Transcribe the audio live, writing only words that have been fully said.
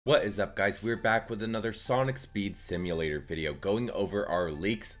What is up, guys? We're back with another Sonic Speed Simulator video going over our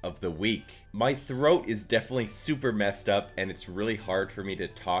leaks of the week. My throat is definitely super messed up and it's really hard for me to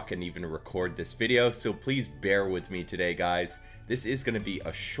talk and even record this video, so please bear with me today, guys. This is going to be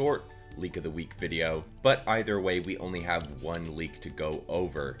a short leak of the week video, but either way we only have one leak to go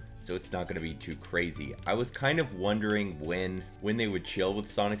over, so it's not going to be too crazy. I was kind of wondering when they would chill with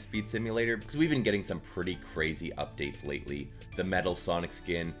Sonic Speed Simulator, because we've been getting some pretty crazy updates lately. The Metal Sonic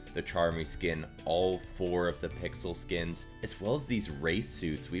skin, the Charmy skin, all 4 of the Pixel skins, as well as these race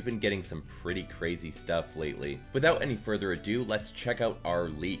suits. We've been getting some pretty crazy stuff lately. Without any further ado, let's check out our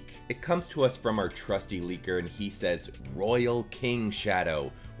leak. It comes to us from our trusty leaker, and he says Royal King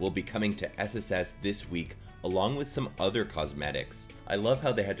Shadow will be coming to SSS this week, along with some other cosmetics. I love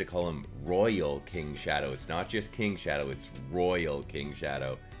how they had to call him Royal King Shadow. It's not just King Shadow, it's Royal King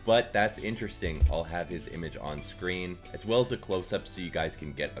Shadow. But that's interesting. I'll have his image on screen, as well as a close-up so you guys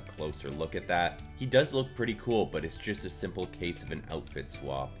can get a closer look at that. He does look pretty cool, but it's just a simple case of an outfit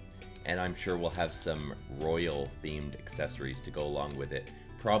swap. And I'm sure we'll have some royal themed accessories to go along with it.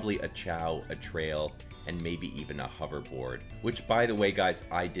 Probably a chow, a trail, and maybe even a hoverboard. Which, by the way, guys,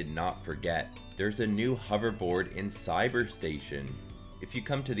 I did not forget. There's a new hoverboard in Cyber Station. If you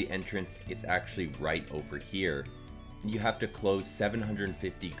come to the entrance, it's actually right over here. You have to close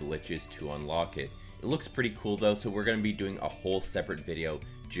 750 glitches to unlock it. It looks pretty cool though, so we're going to be doing a whole separate video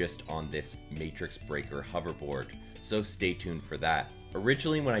just on this Matrix Breaker hoverboard. So stay tuned for that.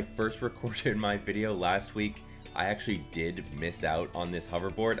 Originally, when I first recorded my video last week, I actually did miss out on this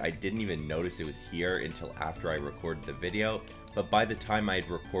hoverboard. I didn't even notice it was here until after I recorded the video, but by the time I had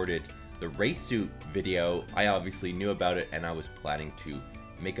recorded the race suit video, I obviously knew about it and I was planning to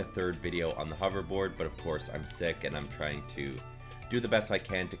make a third video on the hoverboard, but of course I'm sick and I'm trying to do the best I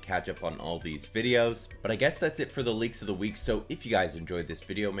can to catch up on all these videos. But I guess that's it for the leaks of the week, so if you guys enjoyed this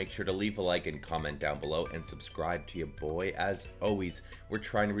video, make sure to leave a like and comment down below and subscribe to your boy. As always, we're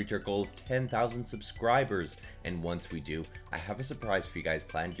trying to reach our goal of 10,000 subscribers, and once we do, I have a surprise for you guys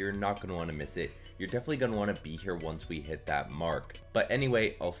planned. You're not going to want to miss it. You're definitely going to want to be here once we hit that mark. But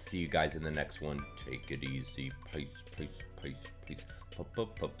anyway, I'll see you guys in the next one. Take it easy. Peace, peace, peace, peace.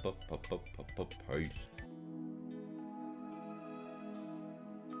 Peace.